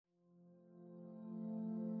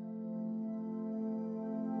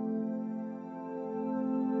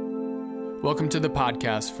Welcome to the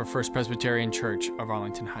podcast for First Presbyterian Church of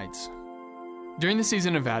Arlington Heights. During the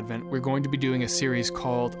season of Advent, we're going to be doing a series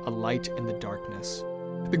called A Light in the Darkness.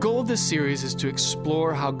 The goal of this series is to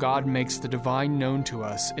explore how God makes the divine known to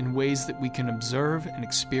us in ways that we can observe and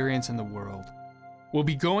experience in the world. We'll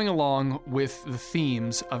be going along with the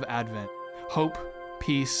themes of Advent: hope,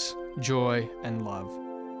 peace, joy, and love.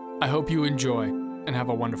 I hope you enjoy and have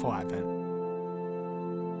a wonderful Advent.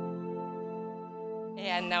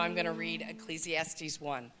 And now I'm going to read Ecclesiastes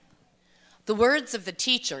 1. The words of the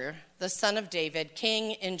teacher, the son of David,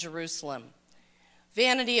 king in Jerusalem.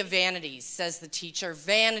 Vanity of vanities, says the teacher,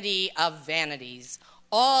 vanity of vanities.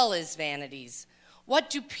 All is vanities. What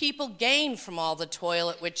do people gain from all the toil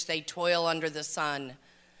at which they toil under the sun?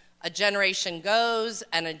 A generation goes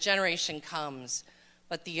and a generation comes,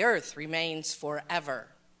 but the earth remains forever.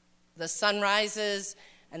 The sun rises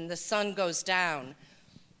and the sun goes down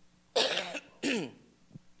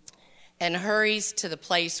and hurries to the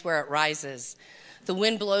place where it rises. The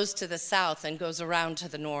wind blows to the south and goes around to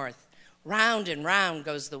the north. Round and round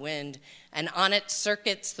goes the wind, and on its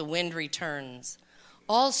circuits the wind returns.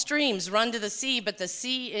 All streams run to the sea, but the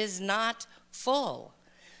sea is not full.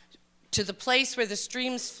 To the place where the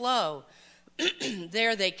streams flow,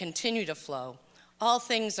 there they continue to flow. All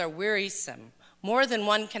things are wearisome, more than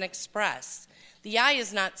one can express. The eye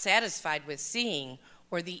is not satisfied with seeing,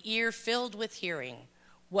 or the ear filled with hearing.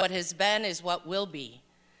 What has been is what will be,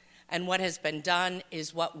 and what has been done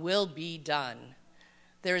is what will be done.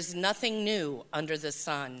 There is nothing new under the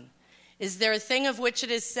sun. Is there a thing of which it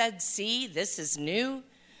is said, see, this is new?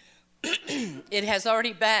 It has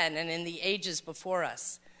already been, and in the ages before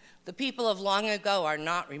us. The people of long ago are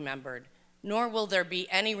not remembered, nor will there be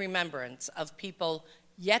any remembrance of people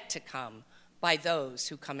yet to come by those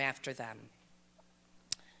who come after them.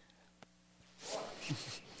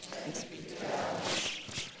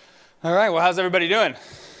 All right, well, how's everybody doing?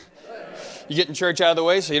 You getting church out of the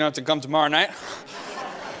way so you don't have to come tomorrow night?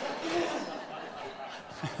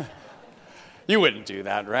 You wouldn't do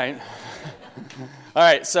that, right? All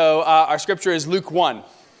right, so our scripture is Luke 1,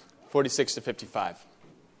 46 to 55.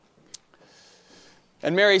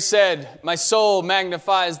 And Mary said, "My soul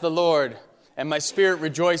magnifies the Lord, and my spirit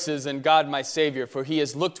rejoices in God my Savior, for he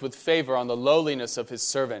has looked with favor on the lowliness of his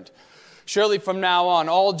servant. Surely from now on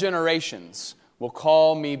all generations will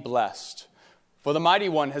call me blessed. For the Mighty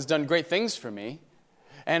One has done great things for me,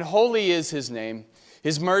 and holy is his name.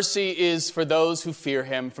 His mercy is for those who fear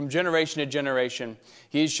him from generation to generation.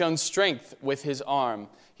 He has shown strength with his arm.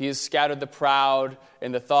 He has scattered the proud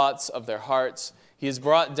in the thoughts of their hearts. He has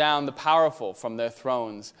brought down the powerful from their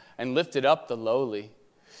thrones and lifted up the lowly.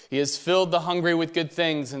 He has filled the hungry with good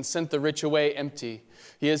things and sent the rich away empty.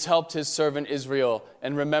 He has helped his servant Israel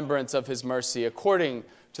in remembrance of his mercy, according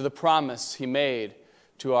to the promise he made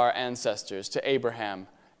to our ancestors, to Abraham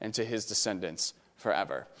and to his descendants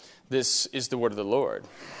forever." This is the word of the Lord.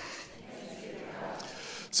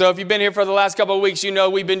 So if you've been here for the last couple of weeks, you know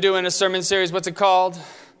we've been doing a sermon series. What's it called?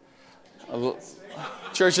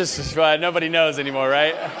 Churches, nobody knows anymore,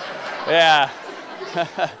 right? Yeah.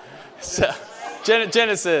 So,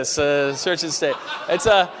 Genesis, Church and State. It's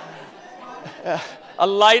a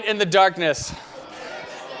light in the darkness.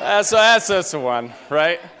 That's the one,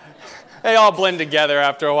 right? They all blend together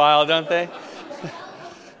after a while, don't they?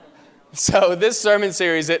 So this sermon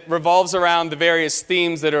series, it revolves around the various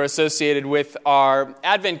themes that are associated with our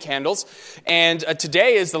Advent candles. And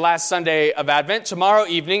today is the last Sunday of Advent. Tomorrow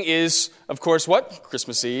evening is, of course, what?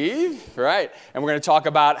 Christmas Eve, right? And we're going to talk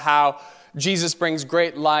about how Jesus brings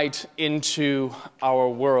great light into our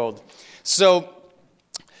world. So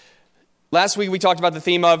last week we talked about the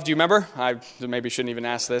theme of, do you remember? I maybe shouldn't even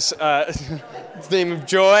ask this. Theme of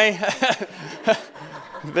joy.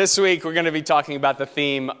 This week we're going to be talking about the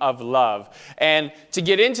theme of love. And to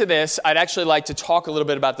get into this, I'd actually like to talk a little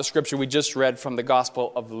bit about the scripture we just read from the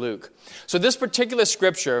Gospel of Luke. So this particular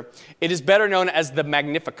scripture, it is better known as the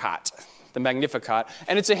Magnificat. The Magnificat.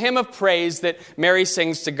 And it's a hymn of praise that Mary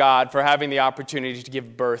sings to God for having the opportunity to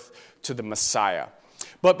give birth to the Messiah.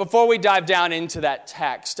 But before we dive down into that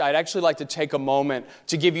text, I'd actually like to take a moment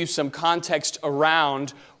to give you some context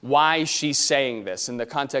around why she's saying this and the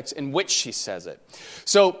context in which she says it.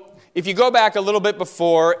 So if you go back a little bit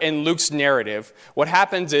before in Luke's narrative, what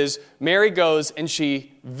happens is Mary goes and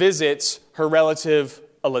she visits her relative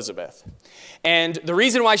Elizabeth. And the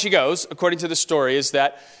reason why she goes, according to the story, is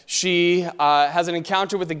that she has an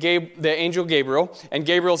encounter with the angel Gabriel, and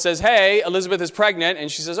Gabriel says, "Hey, Elizabeth is pregnant,"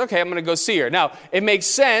 and she says, "Okay, I'm going to go see her." Now, it makes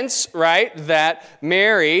sense, right, that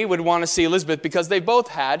Mary would want to see Elizabeth because they both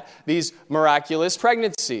had these miraculous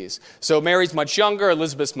pregnancies. So Mary's much younger,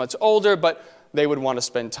 Elizabeth's much older, but they would want to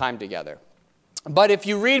spend time together. But if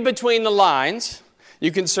you read between the lines,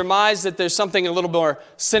 you can surmise that there's something a little more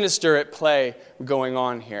sinister at play going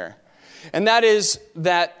on here. And that is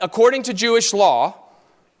that according to Jewish law,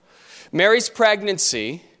 Mary's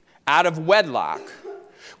pregnancy out of wedlock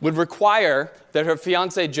would require that her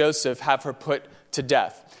fiancé Joseph have her put to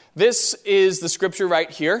death. This is the scripture right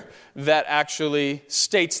here that actually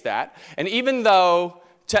states that. And even though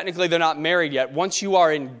technically they're not married yet, once you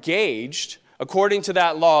are engaged, according to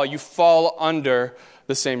that law, you fall under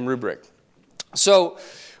the same rubric. So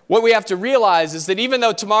what we have to realize is that even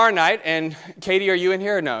though tomorrow night, and Katie, are you in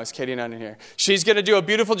here? No, is Katie not in here? She's going to do a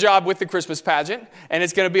beautiful job with the Christmas pageant, and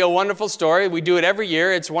it's going to be a wonderful story. We do it every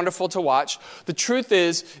year. It's wonderful to watch. The truth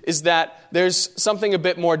is that there's something a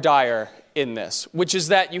bit more dire in this, which is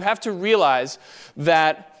that you have to realize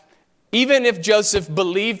that even if Joseph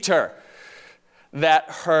believed her, that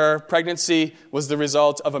her pregnancy was the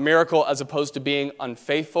result of a miracle as opposed to being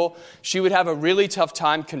unfaithful, she would have a really tough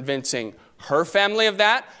time convincing her family of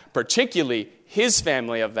that, particularly his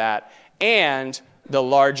family of that, and the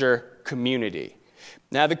larger community.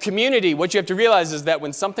 Now, the community, what you have to realize is that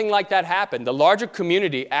when something like that happened, the larger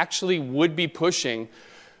community actually would be pushing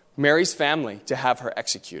Mary's family to have her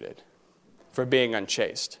executed for being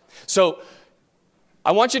unchaste. So,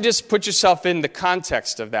 I want you to just put yourself in the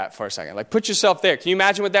context of that for a second. Like, put yourself there. Can you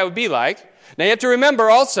imagine what that would be like? Now, you have to remember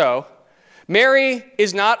also, Mary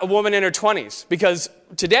is not a woman in her 20s, because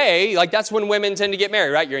today, that's when women tend to get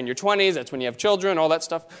married, right? You're in your 20s, that's when you have children, all that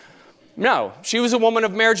stuff. No, she was a woman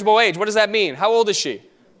of marriageable age. What does that mean? How old is she?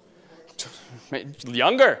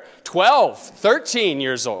 Younger, 12, 13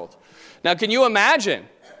 years old. Now, can you imagine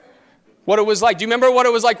what it was like? Do you remember what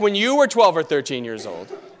it was like when you were 12 or 13 years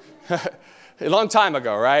old? A long time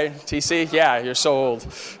ago, right? TC? Yeah, you're so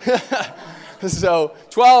old. So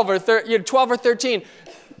 12 or 13.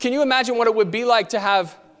 Can you imagine what it would be like to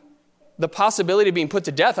have the possibility of being put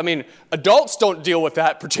to death? I mean, adults don't deal with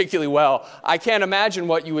that particularly well. I can't imagine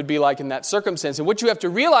what you would be like in that circumstance. And what you have to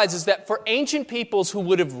realize is that for ancient peoples who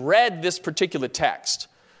would have read this particular text,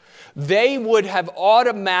 they would have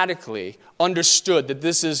automatically understood that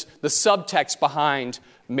this is the subtext behind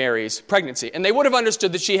Mary's pregnancy. And they would have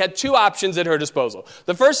understood that she had two options at her disposal.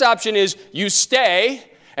 The first option is you stay,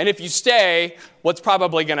 and if you stay, what's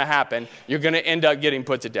probably going to happen? You're going to end up getting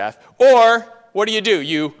put to death. Or what do?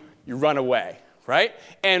 You run away, right?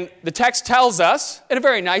 And the text tells us, in a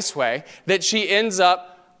very nice way, that she ends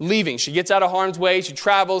up leaving. She gets out of harm's way. She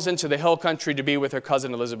travels into the hill country to be with her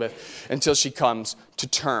cousin Elizabeth until she comes to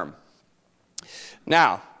term.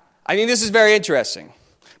 Now, I think this is very interesting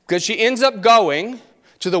because she ends up going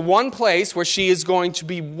to the one place where she is going to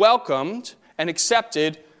be welcomed and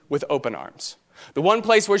accepted with open arms. The one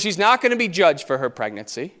place where she's not going to be judged for her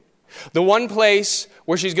pregnancy. The one place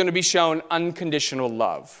where she's going to be shown unconditional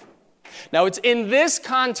love. Now, it's in this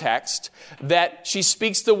context that she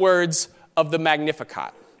speaks the words of the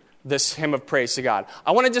Magnificat, this hymn of praise to God.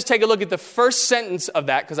 I want to just take a look at the first sentence of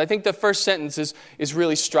that because I think the first sentence is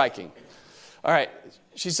really striking. All right,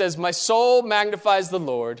 she says, "My soul magnifies the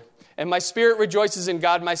Lord, and my spirit rejoices in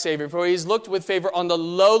God my Savior, for he has looked with favor on the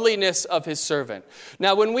lowliness of his servant."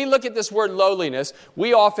 Now, when we look at this word lowliness,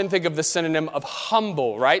 we often think of the synonym of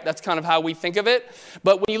humble, right? That's kind of how we think of it.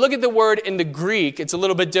 But when you look at the word in the Greek, it's a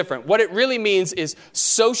little bit different. What it really means is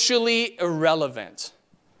socially irrelevant.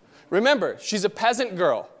 Remember, she's a peasant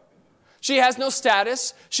girl. She has no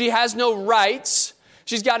status. She has no rights.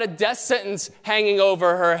 She's got a death sentence hanging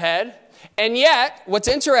over her head. And yet, what's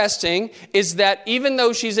interesting is that even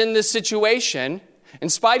though she's in this situation, in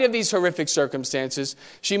spite of these horrific circumstances,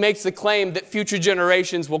 she makes the claim that future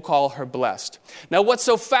generations will call her blessed. Now, what's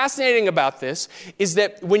so fascinating about this is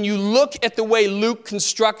that when you look at the way Luke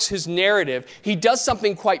constructs his narrative, he does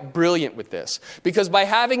something quite brilliant with this. Because by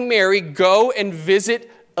having Mary go and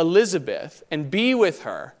visit Elizabeth and be with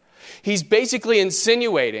her, he's basically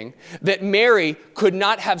insinuating that Mary could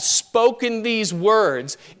not have spoken these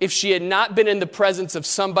words if she had not been in the presence of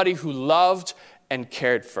somebody who loved and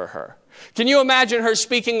cared for her. Can you imagine her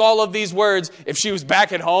speaking all of these words if she was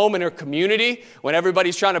back at home in her community when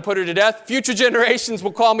everybody's trying to put her to death? Future generations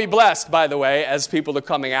will call me blessed, by the way, as people are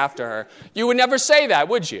coming after her. You would never say that,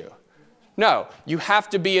 would you? No, you have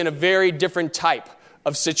to be in a very different type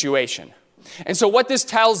of situation. And so what this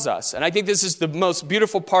tells us, and I think this is the most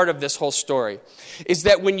beautiful part of this whole story, is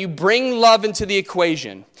that when you bring love into the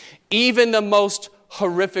equation, even the most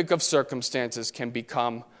horrific of circumstances can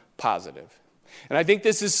become positive. And I think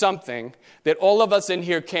this is something that all of us in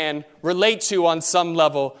here can relate to on some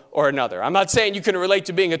level or another. I'm not saying you can relate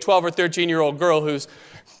to being a 12 or 13-year-old girl who's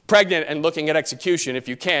pregnant and looking at execution. If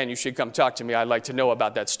you can, you should come talk to me. I'd like to know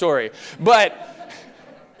about that story. But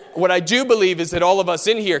what I do believe is that all of us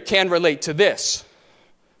in here can relate to this,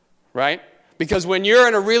 right? Because when you're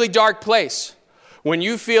in a really dark place, when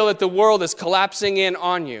you feel that the world is collapsing in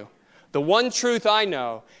on you, the one truth I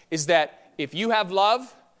know is that if you have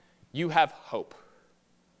love, you have hope.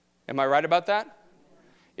 Am I right about that?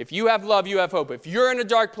 If you have love, you have hope. If you're in a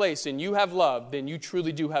dark place and you have love, then you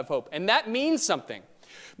truly do have hope. And that means something.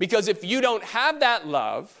 Because if you don't have that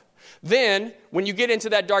love, then when you get into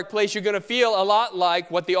that dark place, you're going to feel a lot like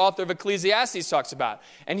what the author of Ecclesiastes talks about.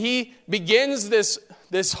 And he begins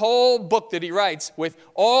this whole book that he writes with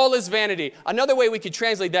all is vanity. Another way we could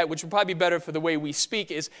translate that, which would probably be better for the way we speak,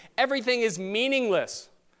 is everything is meaningless.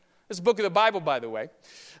 This is a book of the Bible, by the way.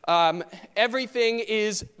 Everything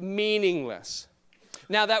is meaningless.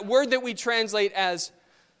 Now, that word that we translate as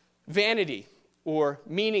vanity or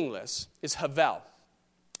meaningless is havel.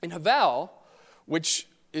 And havel, which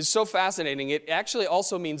is so fascinating, it actually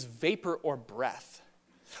also means vapor or breath.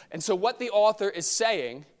 And so what the author is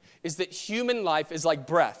saying is that human life is like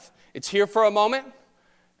breath. It's here for a moment,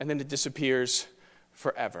 and then it disappears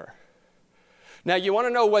forever. Now, you want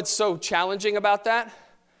to know what's so challenging about that?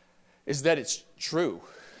 Is that it's true,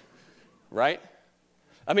 right?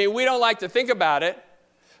 I mean, we don't like to think about it,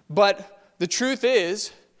 but the truth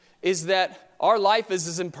is that our life is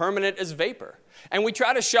as impermanent as vapor. And we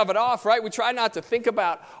try to shove it off, right? We try not to think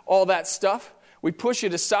about all that stuff. We push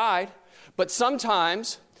it aside. But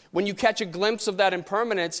sometimes, when you catch a glimpse of that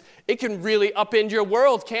impermanence, it can really upend your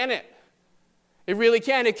world, can't it? It really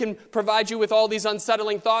can. It can provide you with all these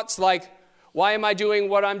unsettling thoughts like, why am I doing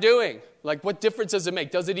what I'm doing? Like, what difference does it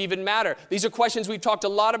make? Does it even matter? These are questions we've talked a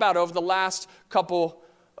lot about over the last couple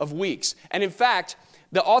of weeks. And in fact,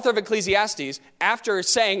 the author of Ecclesiastes, after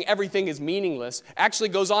saying everything is meaningless, actually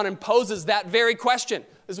goes on and poses that very question.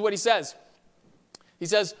 This is what he says. He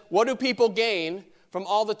says, what do people gain from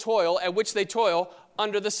all the toil at which they toil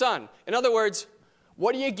under the sun? In other words,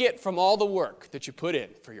 what do you get from all the work that you put in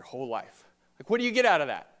for your whole life? Like, what do you get out of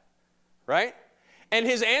that? Right? And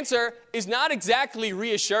his answer is not exactly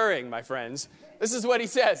reassuring, my friends. This is what he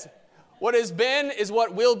says. What has been is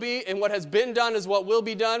what will be, and what has been done is what will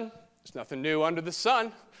be done. There's nothing new under the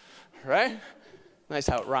sun, right? Nice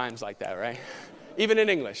how it rhymes like that, right? Even in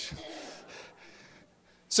English.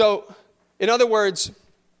 So, in other words,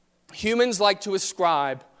 humans like to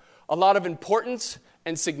ascribe a lot of importance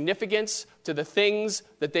and significance to the things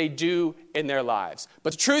that they do in their lives.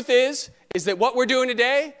 But the truth is that what we're doing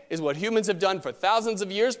today is what humans have done for thousands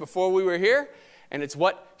of years before we were here, and it's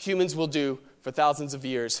what humans will do for thousands of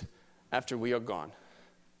years after we are gone.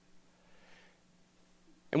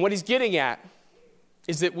 And what he's getting at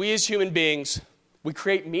is that we as human beings, we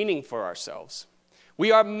create meaning for ourselves.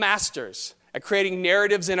 We are masters at creating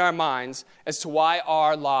narratives in our minds as to why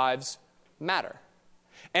our lives matter.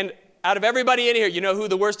 And out of everybody in here, you know who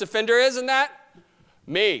the worst offender is in that?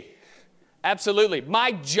 Me. Absolutely.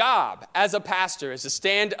 My job as a pastor is to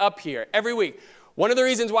stand up here every week. One of the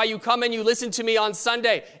reasons why you come and you listen to me on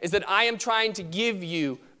Sunday is that I am trying to give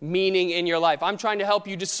you meaning in your life. I'm trying to help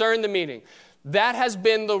you discern the meaning. That has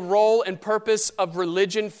been the role and purpose of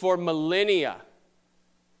religion for millennia.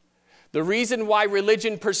 The reason why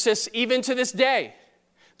religion persists even to this day,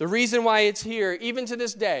 the reason why it's here even to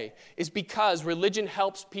this day, is because religion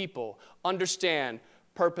helps people understand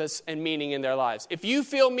purpose and meaning in their lives. If you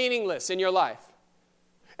feel meaningless in your life,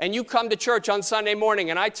 and you come to church on Sunday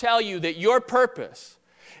morning, and I tell you that your purpose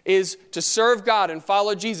is to serve God and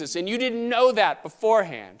follow Jesus, and you didn't know that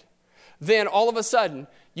beforehand, then all of a sudden,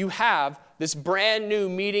 you have this brand new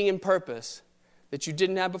meaning and purpose that you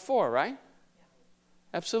didn't have before, right?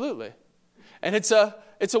 Absolutely. And it's a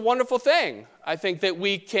wonderful thing, I think, that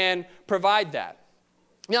we can provide that.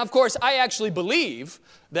 Now, of course, I actually believe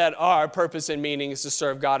that our purpose and meaning is to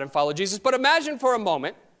serve God and follow Jesus. But imagine for a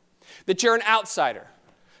moment that you're an outsider.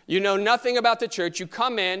 You know nothing about the church. You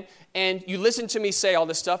come in and you listen to me say all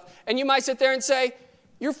this stuff. And you might sit there and say,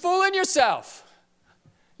 you're fooling yourself.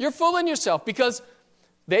 You're fooling yourself because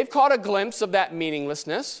they've caught a glimpse of that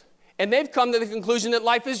meaninglessness. And they've come to the conclusion that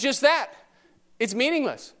life is just that. It's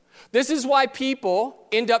meaningless. This is why people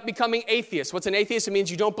end up becoming atheists. What's an atheist? It means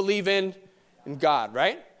you don't believe in God,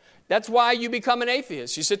 right? That's why you become an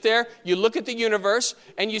atheist. You sit there, you look at the universe,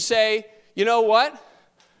 and you say, you know what?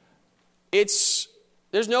 There's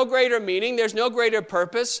no greater meaning, there's no greater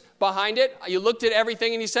purpose behind it. You looked at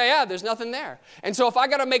everything and you say, there's nothing there. And so if I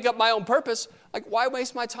got to make up my own purpose, like, why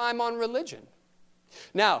waste my time on religion?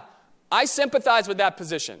 Now, I sympathize with that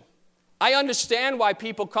position. I understand why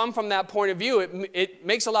people come from that point of view. It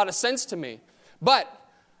makes a lot of sense to me. But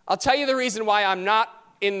I'll tell you the reason why I'm not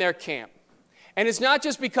in their camp. And it's not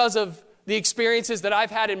just because of the experiences that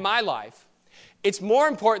I've had in my life. It's more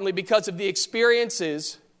importantly because of the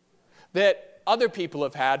experiences that other people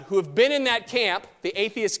have had who have been in that camp, the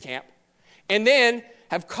atheist camp, and then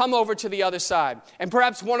have come over to the other side. And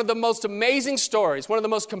perhaps one of the most amazing stories, one of the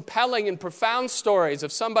most compelling and profound stories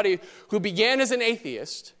of somebody who began as an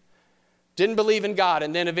atheist, didn't believe in God,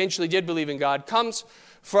 and then eventually did believe in God, comes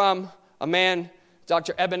from a man,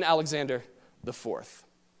 Dr. Eben Alexander IV.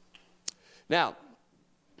 Now,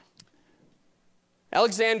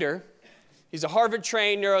 Alexander, he's a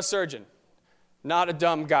Harvard-trained neurosurgeon. Not a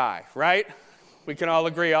dumb guy, right? We can all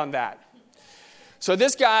agree on that. So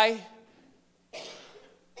this guy,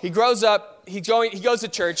 he grows up, he goes to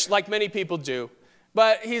church like many people do,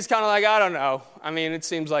 but he's kind of like, I don't know. I mean, it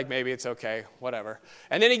seems like maybe it's okay, whatever.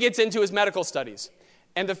 And then he gets into his medical studies.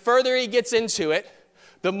 And the further he gets into it,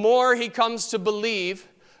 the more he comes to believe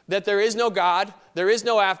that there is no God, there is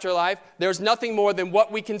no afterlife, there's nothing more than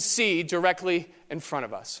what we can see directly in front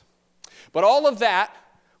of us. But all of that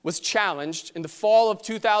was challenged in the fall of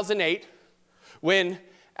 2008 when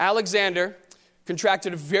Alexander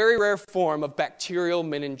contracted a very rare form of bacterial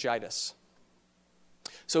meningitis.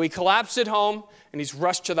 So he collapsed at home and he's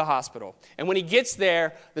rushed to the hospital. And when he gets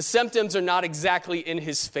there, the symptoms are not exactly in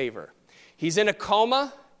his favor. He's in a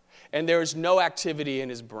coma and there is no activity in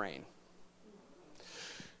his brain.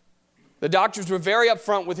 The doctors were very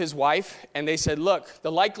upfront with his wife, and they said, look,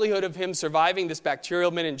 the likelihood of him surviving this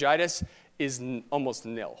bacterial meningitis is almost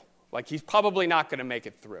nil. Like, he's probably not going to make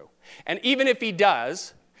it through. And even if he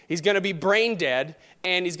does, he's going to be brain dead,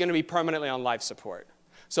 and he's going to be permanently on life support.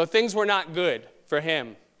 So things were not good for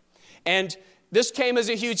him. And this came as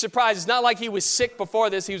a huge surprise. It's not like he was sick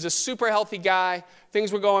before this. He was a super healthy guy.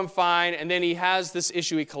 Things were going fine, and then he has this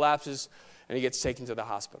issue. He collapses, and he gets taken to the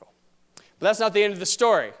hospital. But that's not the end of the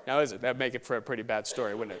story. Now, is it? That'd make it for a pretty bad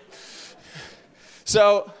story, wouldn't it?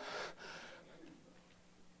 So,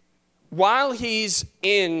 while he's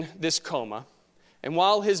in this coma, and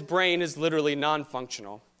while his brain is literally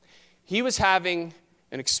non-functional, he was having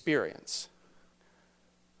an experience.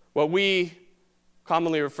 What we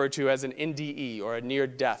commonly refer to as an NDE, or a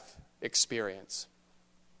near-death experience.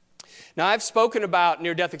 Now, I've spoken about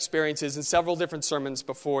near-death experiences in several different sermons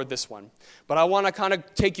before this one, but I want to kind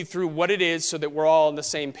of take you through what it is so that we're all on the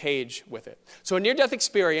same page with it. So a near-death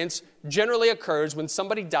experience generally occurs when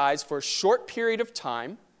somebody dies for a short period of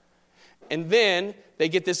time, and then they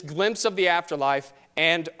get this glimpse of the afterlife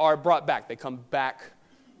and are brought back. They come back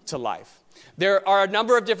to life. There are a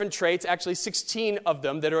number of different traits, actually 16 of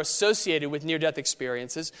them, that are associated with near-death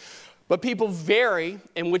experiences. But people vary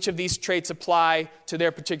in which of these traits apply to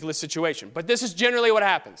their particular situation. But this is generally what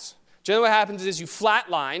happens. Generally what happens is you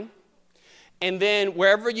flatline, and then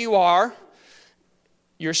wherever you are,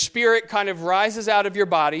 your spirit kind of rises out of your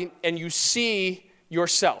body, and you see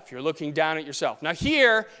yourself. You're looking down at yourself. Now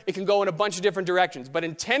here, it can go in a bunch of different directions. But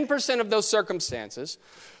in 10% of those circumstances,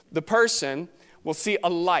 the person will see a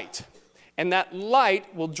light. And that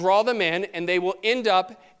light will draw them in, and they will end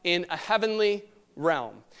up in a heavenly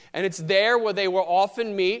realm. And it's there where they will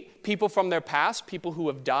often meet people from their past, people who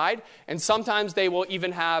have died, and sometimes they will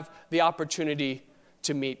even have the opportunity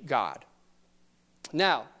to meet God.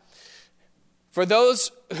 Now, for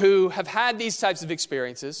those who have had these types of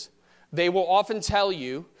experiences, they will often tell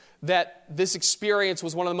you that this experience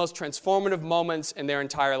was one of the most transformative moments in their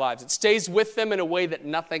entire lives. It stays with them in a way that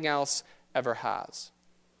nothing else ever has.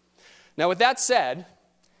 Now, with that said,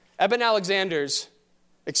 Eben Alexander's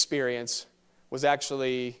experience was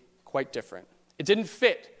actually quite different. It didn't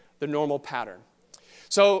fit the normal pattern.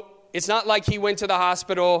 So it's not like he went to the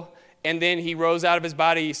hospital and then he rose out of his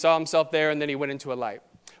body, he saw himself there, and then he went into a light.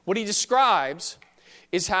 What he describes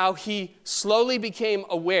is how he slowly became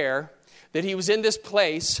aware that he was in this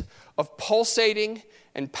place of pulsating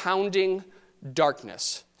and pounding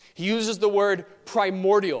darkness. He uses the word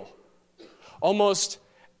primordial, almost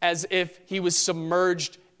as if he was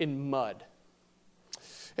submerged in mud.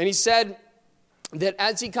 And he said that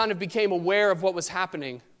as he kind of became aware of what was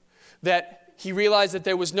happening, that he realized that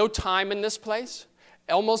there was no time in this place,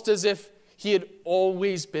 almost as if he had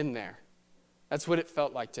always been there. That's what it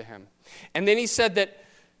felt like to him. And then he said that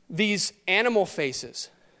these animal faces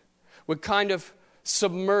would kind of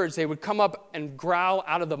submerge. They would come up and growl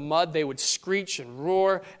out of the mud. They would screech and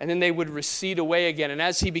roar, and then they would recede away again. And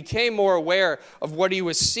as he became more aware of what he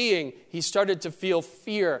was seeing, he started to feel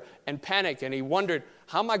fear and panic, and he wondered,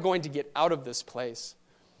 how am I going to get out of this place?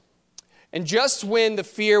 And just when the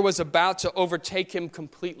fear was about to overtake him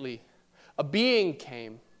completely, a being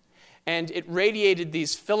came, and it radiated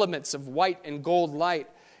these filaments of white and gold light,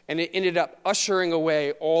 and it ended up ushering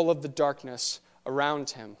away all of the darkness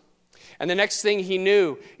around him. And the next thing he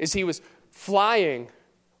knew is he was flying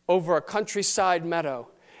over a countryside meadow,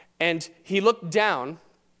 and he looked down,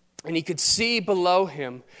 and he could see below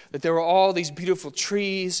him that there were all these beautiful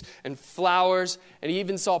trees and flowers, and he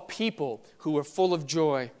even saw people who were full of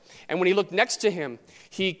joy. And when he looked next to him,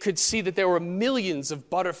 he could see that there were millions of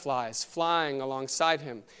butterflies flying alongside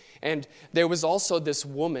him. And there was also this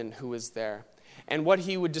woman who was there. And what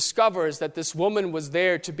he would discover is that this woman was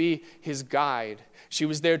there to be his guide. She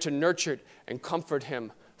was there to nurture and comfort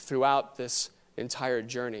him throughout this entire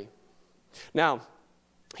journey. Now,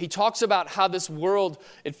 he talks about how this world,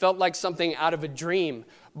 it felt like something out of a dream,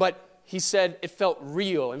 but he said it felt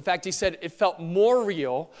real. In fact, he said it felt more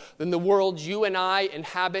real than the world you and I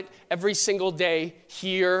inhabit every single day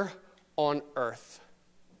here on earth.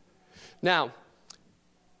 Now,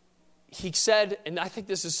 he said, and I think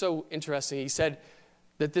this is so interesting, he said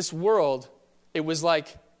that this world, it was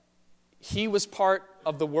like he was part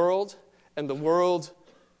of the world and the world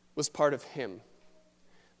was part of him.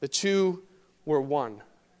 The two were one.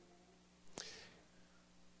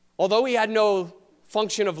 Although he had no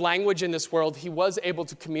function of language in this world, he was able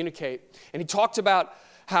to communicate. And he talked about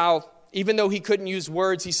how, even though he couldn't use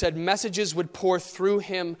words, he said messages would pour through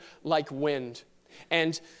him like wind.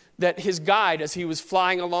 And that his guide, as he was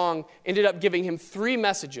flying along, ended up giving him 3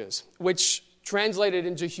 messages, which translated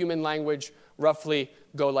into human language roughly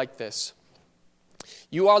go like this.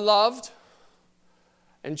 You are loved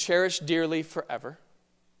and cherished dearly forever.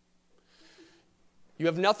 You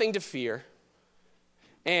have nothing to fear,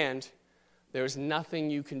 and there is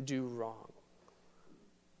nothing you can do wrong.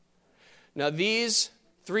 Now, these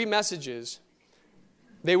 3 messages,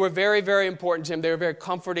 they were very, very important to him. They were very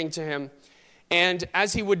comforting to him. And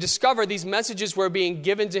as he would discover, these messages were being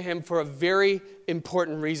given to him for a very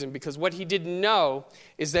important reason, because what he didn't know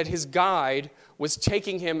is that his guide was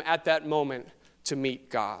taking him at that moment to meet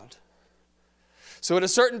God. So at a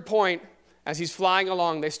certain point, as he's flying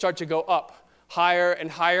along, they start to go up higher and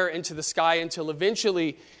higher into the sky until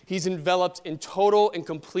eventually he's enveloped in total and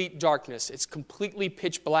complete darkness. It's completely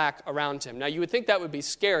pitch black around him. Now, you would think that would be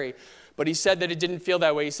scary, but he said that it didn't feel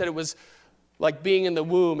that way. He said it was like being in the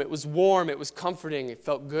womb. It was warm. It was comforting. It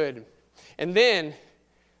felt good. And then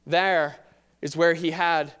there is where he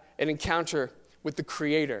had an encounter with the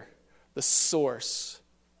Creator, the source,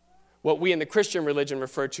 what we in the Christian religion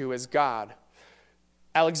refer to as God.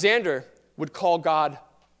 Alexander would call God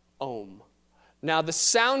Om. Now, the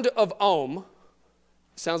sound of Om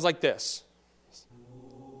sounds like this.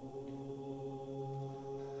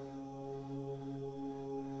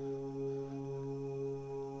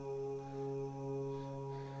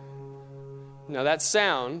 Now, that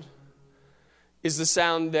sound is the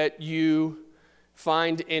sound that you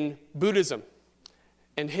find in Buddhism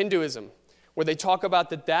and Hinduism, where they talk about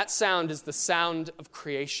that sound is the sound of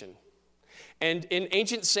creation. And in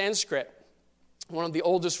ancient Sanskrit, one of the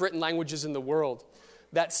oldest written languages in the world,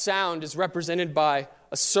 that sound is represented by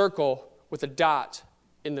a circle with a dot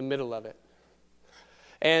in the middle of it.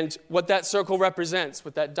 And what that circle represents,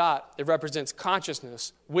 with that dot, it represents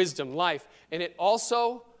consciousness, wisdom, life, and it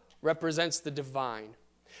also represents the divine.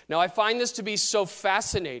 Now, I find this to be so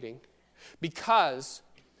fascinating because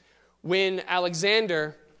when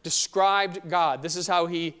Alexander described God, this is how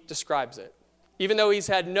he describes it. Even though he's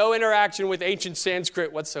had no interaction with ancient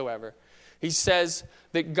Sanskrit whatsoever, he says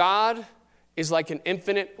that God is like an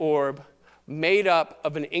infinite orb made up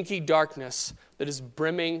of an inky darkness that is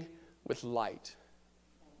brimming with light.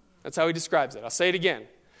 That's how he describes it. I'll say it again.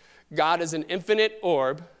 God is an infinite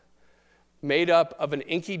orb made up of an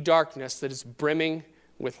inky darkness that is brimming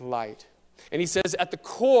with light. And he says at the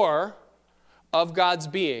core of God's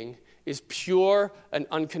being is pure and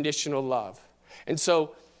unconditional love. And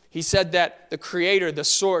so he said that the Creator, the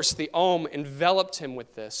source, the Om, enveloped him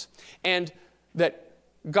with this. And that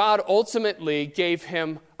God ultimately gave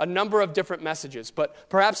him a number of different messages. But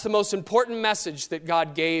perhaps the most important message that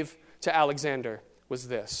God gave to Alexander was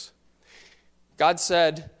this. God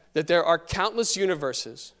said that there are countless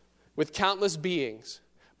universes with countless beings,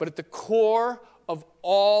 but at the core of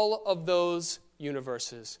all of those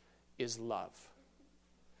universes is love.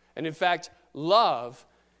 And in fact, love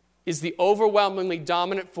is the overwhelmingly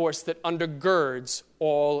dominant force that undergirds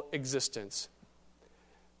all existence.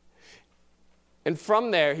 And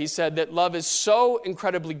from there, he said that love is so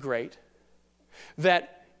incredibly great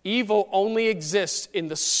that evil only exists in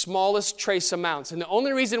the smallest trace amounts. And the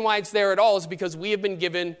only reason why it's there at all is because we have been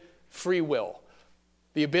given free will,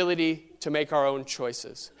 the ability to make our own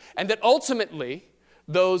choices. And that ultimately,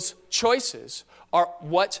 those choices are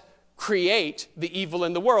what create the evil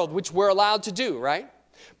in the world, which we're allowed to do, right?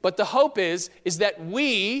 But the hope is that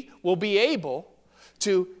we will be able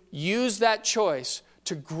to use that choice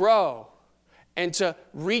to grow and to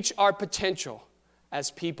reach our potential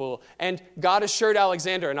as people. And God assured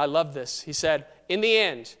Alexander, and I love this, he said, in the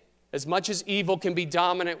end, as much as evil can be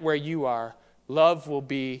dominant where you are, love will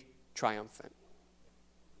be triumphant.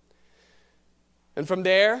 And from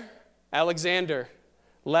there, Alexander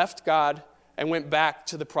left God and went back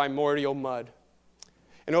to the primordial mud.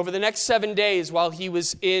 And over the next 7 days, while he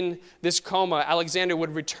was in this coma, Alexander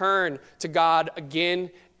would return to God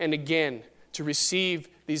again and again to receive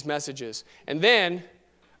these messages. And then,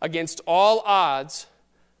 against all odds,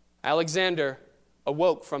 Alexander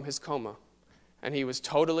awoke from his coma, and he was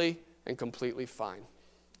totally and completely fine.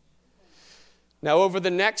 Now, over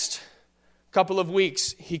the next couple of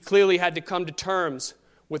weeks, he clearly had to come to terms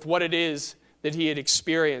with what it is that he had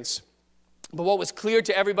experienced. But what was clear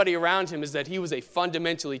to everybody around him is that he was a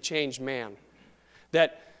fundamentally changed man,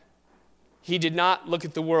 that he did not look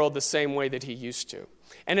at the world the same way that he used to.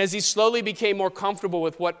 And as he slowly became more comfortable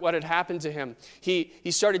with what had happened to him, he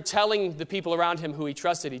started telling the people around him who he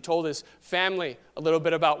trusted. He told his family a little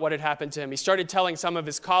bit about what had happened to him. He started telling some of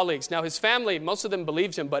his colleagues. Now, his family, most of them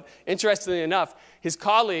believed him, but interestingly enough, his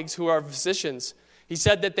colleagues who are physicians, he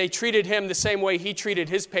said that they treated him the same way he treated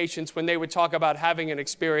his patients when they would talk about having an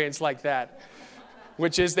experience like that,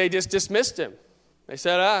 which is they just dismissed him. They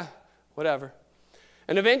said, whatever.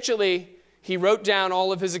 And eventually, he wrote down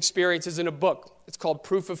all of his experiences in a book. It's called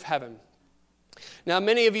Proof of Heaven. Now,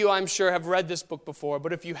 many of you, I'm sure, have read this book before,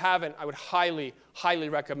 but if you haven't, I would highly, highly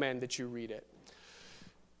recommend that you read it.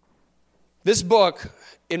 This book,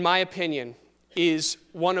 in my opinion, is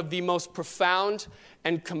one of the most profound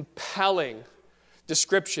and compelling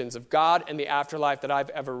descriptions of God and the afterlife that I've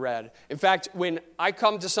ever read. In fact, when I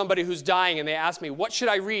come to somebody who's dying and they ask me, what should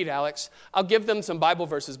I read, Alex? I'll give them some Bible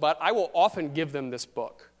verses, but I will often give them this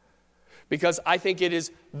book because I think it is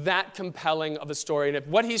that compelling of a story. And if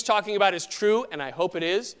what he's talking about is true, and I hope it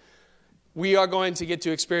is, we are going to get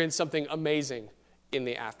to experience something amazing in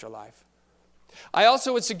the afterlife. I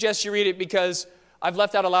also would suggest you read it because I've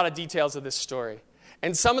left out a lot of details of this story.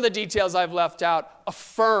 And some of the details I've left out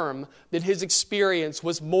affirm that his experience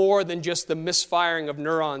was more than just the misfiring of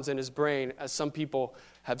neurons in his brain, as some people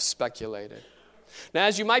have speculated. Now,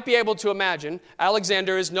 as you might be able to imagine,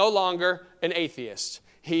 Alexander is no longer an atheist.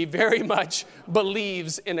 He very much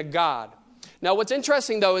believes in a God. Now, what's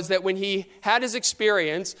interesting, though, is that when he had his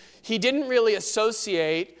experience, he didn't really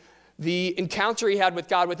associate the encounter he had with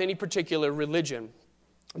God with any particular religion.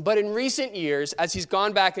 But in recent years, as he's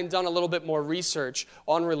gone back and done a little bit more research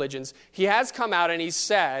on religions, he has come out and he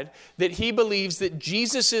said that he believes that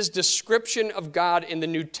Jesus' description of God in the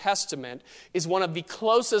New Testament is one of the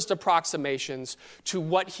closest approximations to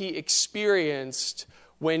what he experienced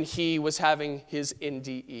when he was having his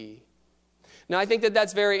NDE. Now, I think that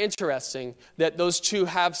that's very interesting, that those two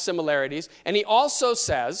have similarities. And he also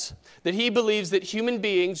says that he believes that human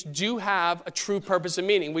beings do have a true purpose and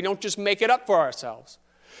meaning. We don't just make it up for ourselves.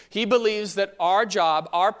 He believes that our job,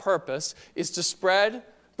 our purpose, is to spread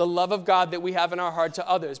the love of God that we have in our heart to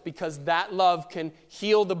others, because that love can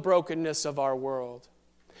heal the brokenness of our world.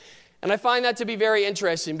 And I find that to be very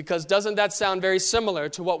interesting, because doesn't that sound very similar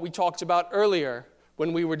to what we talked about earlier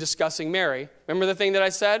when we were discussing Mary? Remember the thing that I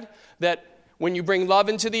said? That when you bring love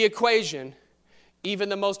into the equation, even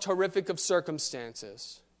the most horrific of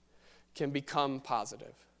circumstances can become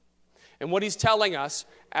positive. And what he's telling us,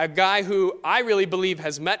 a guy who I really believe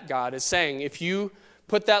has met God, is saying, if you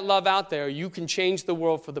put that love out there, you can change the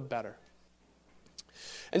world for the better.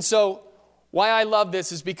 And so, why I love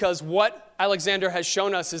this is because what Alexander has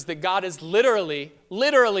shown us is that God is literally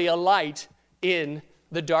a light in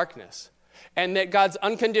the darkness. And that God's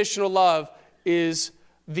unconditional love is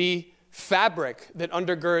the fabric that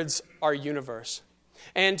undergirds our universe.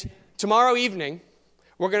 And tomorrow evening,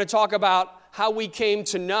 we're going to talk about how we came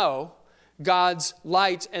to know God's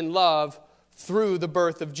light and love through the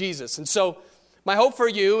birth of Jesus. And so my hope for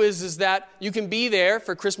you is that you can be there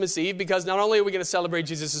for Christmas Eve, because not only are we going to celebrate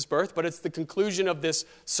Jesus' birth, but it's the conclusion of this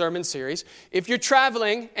sermon series. If you're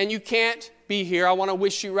traveling and you can't be here, I want to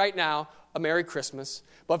wish you right now a Merry Christmas.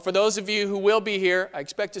 But for those of you who will be here, I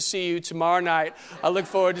expect to see you tomorrow night. I look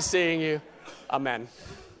forward to seeing you. Amen.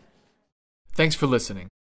 Thanks for listening.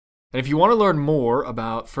 And if you want to learn more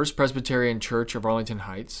about First Presbyterian Church of Arlington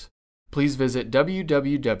Heights, please visit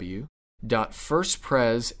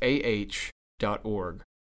www.firstpresah.org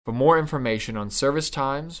for more information on service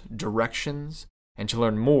times, directions, and to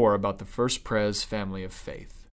learn more about the First Pres family of faith.